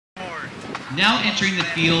Now entering the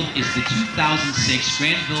field is the 2006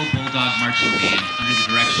 Grandville Bulldog Marching Band under the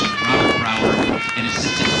direction of Robert Brower and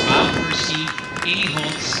assistants Bob Percy, Amy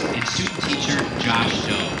Holtz, and student teacher Josh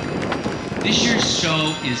Doe. This year's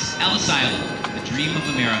show is Ellis Island, The Dream of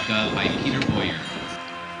America by Peter Boyer.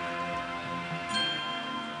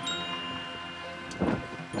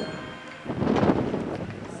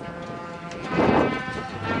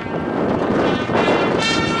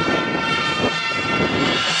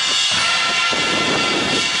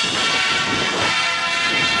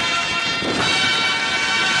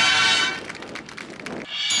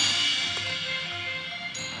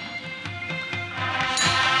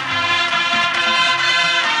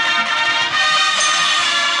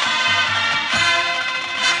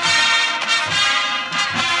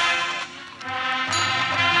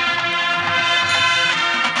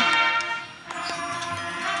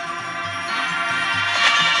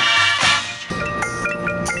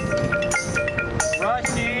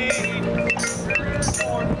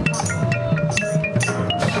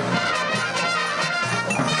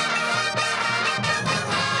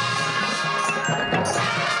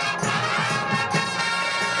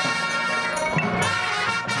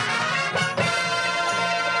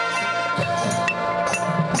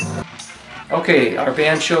 Okay, our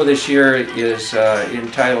band show this year is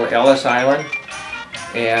entitled Ellis Island,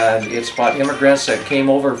 and it's about immigrants that came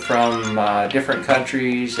over from different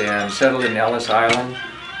countries and settled in Ellis Island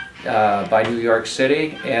by New York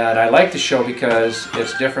City. And I like the show because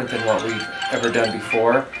it's different than what we've ever done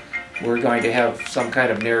before. We're going to have some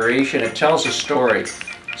kind of narration. It tells a story,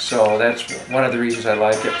 so that's one of the reasons I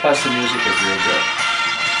like it. Plus the music is real good.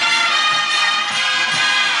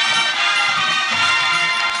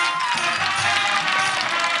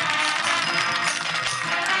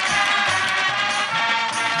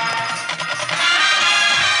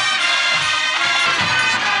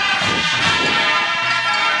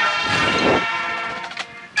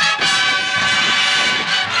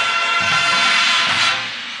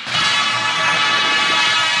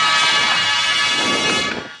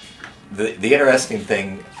 The interesting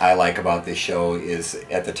thing I like about this show is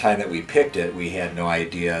at the time that we picked it, we had no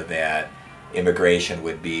idea that immigration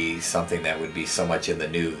would be something that would be so much in the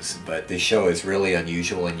news. But this show is really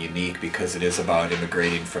unusual and unique because it is about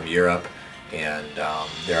immigrating from Europe, and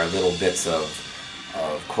there are little bits of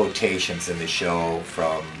quotations in the show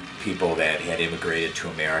from people that had immigrated to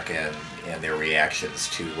America and their reactions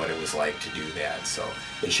to what it was like to do that. So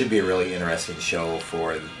it should be a really interesting show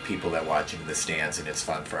for people that watch in the stands, and it's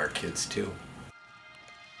fun for our kids too.